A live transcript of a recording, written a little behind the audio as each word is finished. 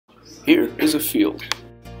Here is a field.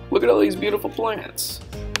 Look at all these beautiful plants.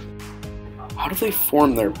 How do they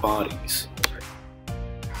form their bodies?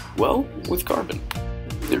 Well, with carbon.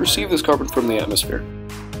 They receive this carbon from the atmosphere.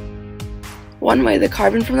 One way the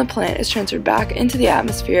carbon from the plant is transferred back into the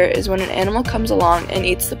atmosphere is when an animal comes along and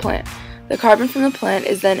eats the plant. The carbon from the plant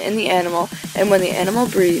is then in the animal, and when the animal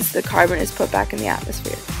breathes, the carbon is put back in the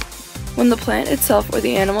atmosphere. When the plant itself or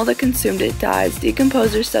the animal that consumed it dies,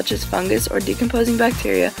 decomposers such as fungus or decomposing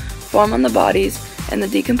bacteria form on the bodies, and the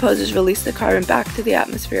decomposers release the carbon back to the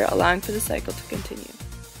atmosphere, allowing for the cycle to continue.